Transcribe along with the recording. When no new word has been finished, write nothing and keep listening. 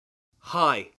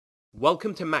Hi,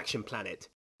 welcome to Maction Planet.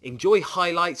 Enjoy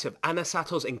highlights of Anna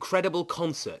Sato's incredible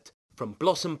concert from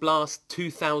Blossom Blast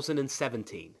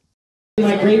 2017. It's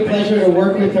my great pleasure to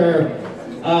work with her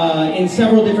in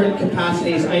several different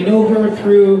capacities. I know her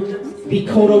through the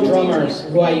Kodo drummers,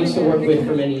 who I used to work with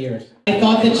for many years. I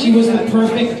thought that she was the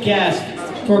perfect guest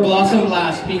for Blossom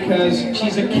Blast because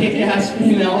she's a kick-ass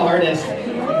female artist.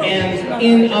 And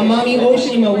in Amami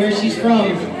Oshima, where she's from,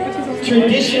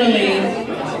 traditionally,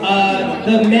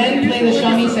 the men play the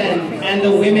shamisen and the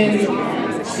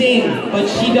women sing, but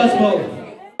she does both.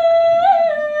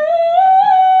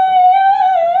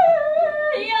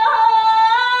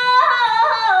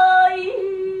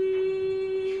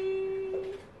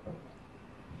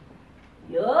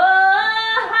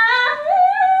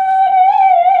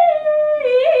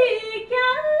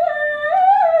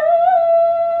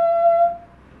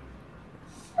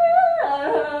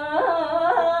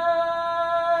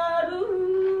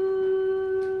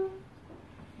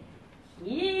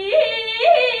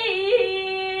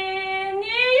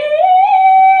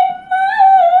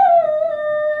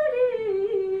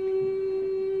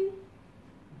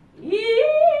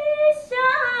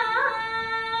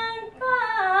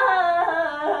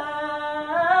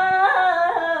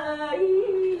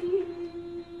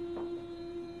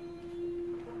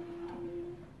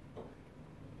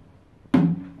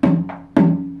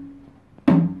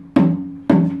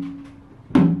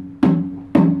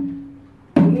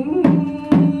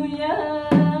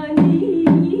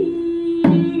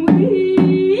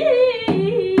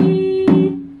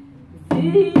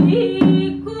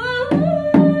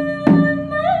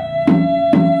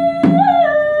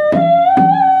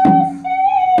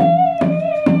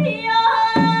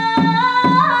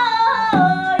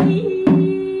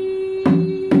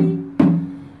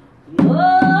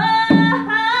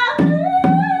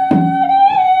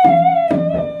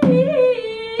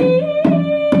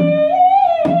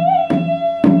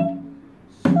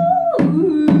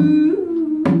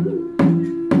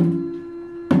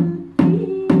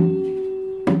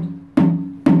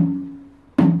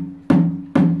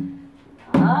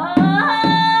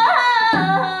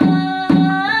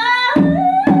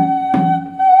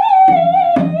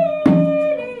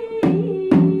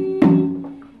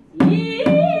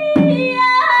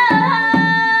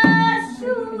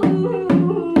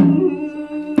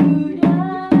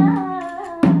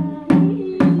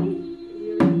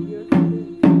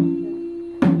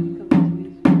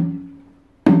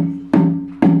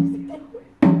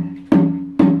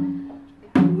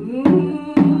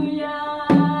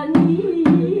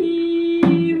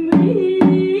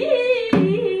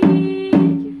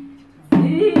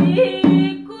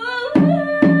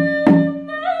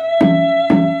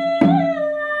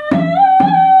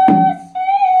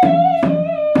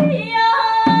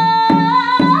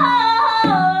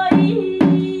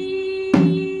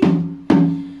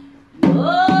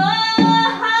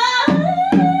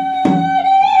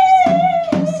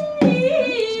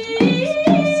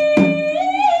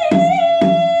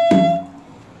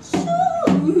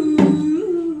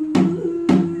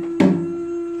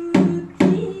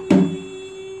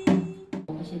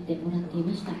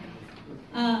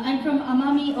 I'm from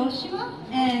Amami Oshima,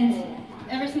 and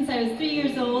ever since I was 3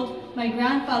 years old, my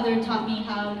grandfather taught me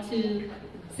how to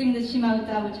sing the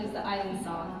Shimauta, which is the island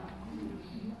song.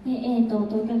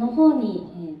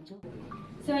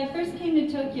 So I first came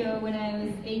to Tokyo when I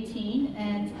was 18,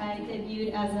 and I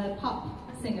debuted as a pop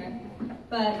singer.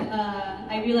 But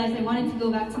I realized I wanted to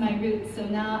go back to my roots, so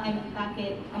now I'm back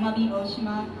at Amami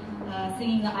Oshima,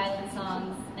 singing the island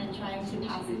songs and trying to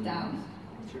pass it down.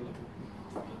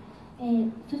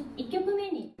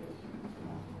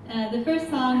 The first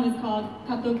song was called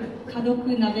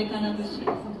Kadoku Nabe Kanabushi.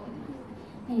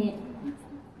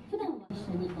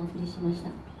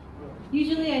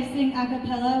 Usually I sing a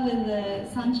cappella with the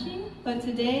sanshin, but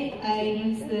today I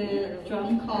use the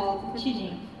drum called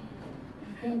chijin.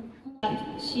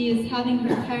 She is having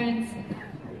her parents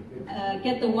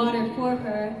get the water for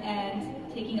her and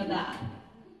taking a bath.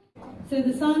 So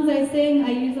the songs I sing,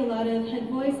 I use a lot of head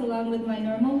voice along with my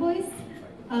normal voice.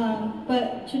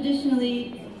 But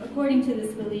traditionally, according to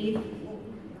this belief,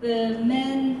 the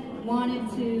men wanted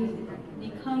to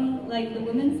become like the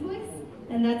women's voice,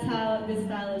 and that's how this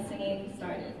style of singing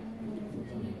started.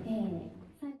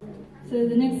 So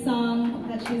the next song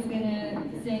that she's going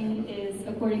to sing is,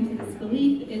 according to this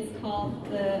belief, it's called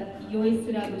the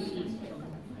Yoisurabushi.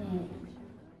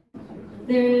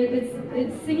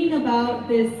 It's singing about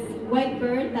this white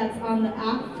bird that's on the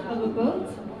aft of a boat,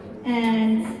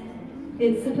 and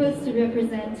it's supposed to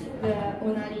represent the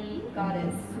Onari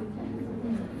goddess.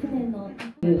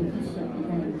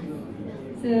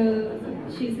 So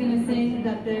she's going to sing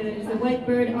there's a white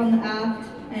bird on the aft,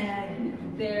 and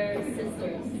they're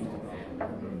sisters.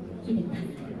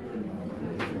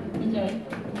 Enjoy.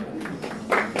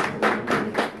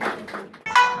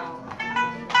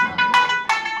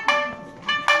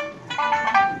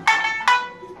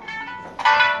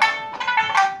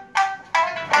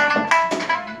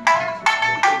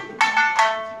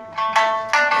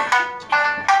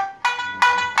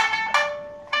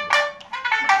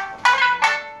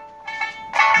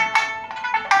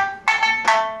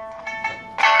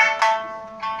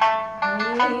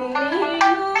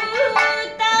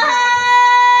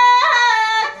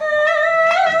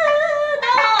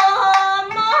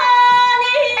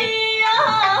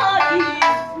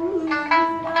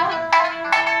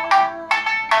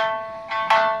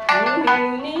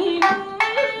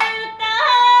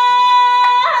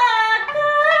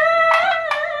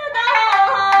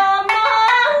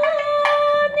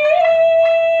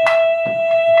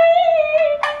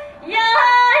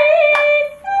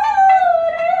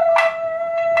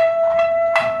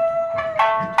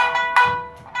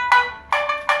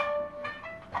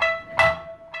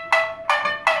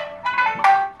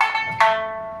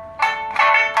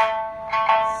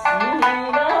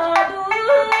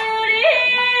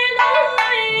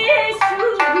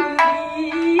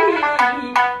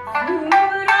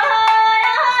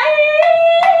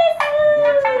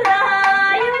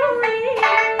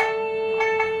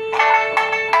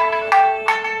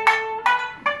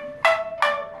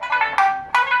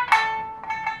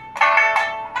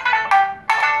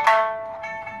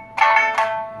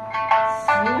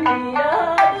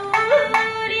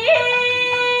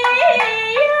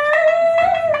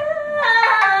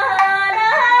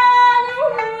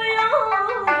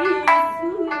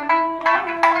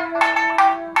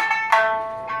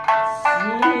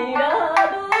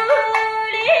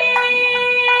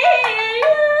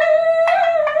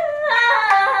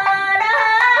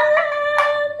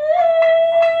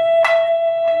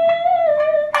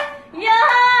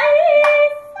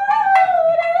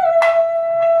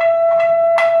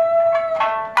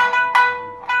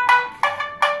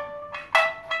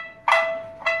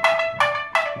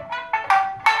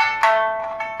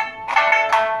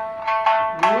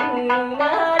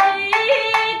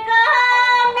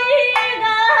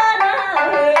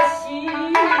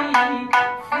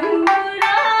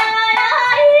 Mura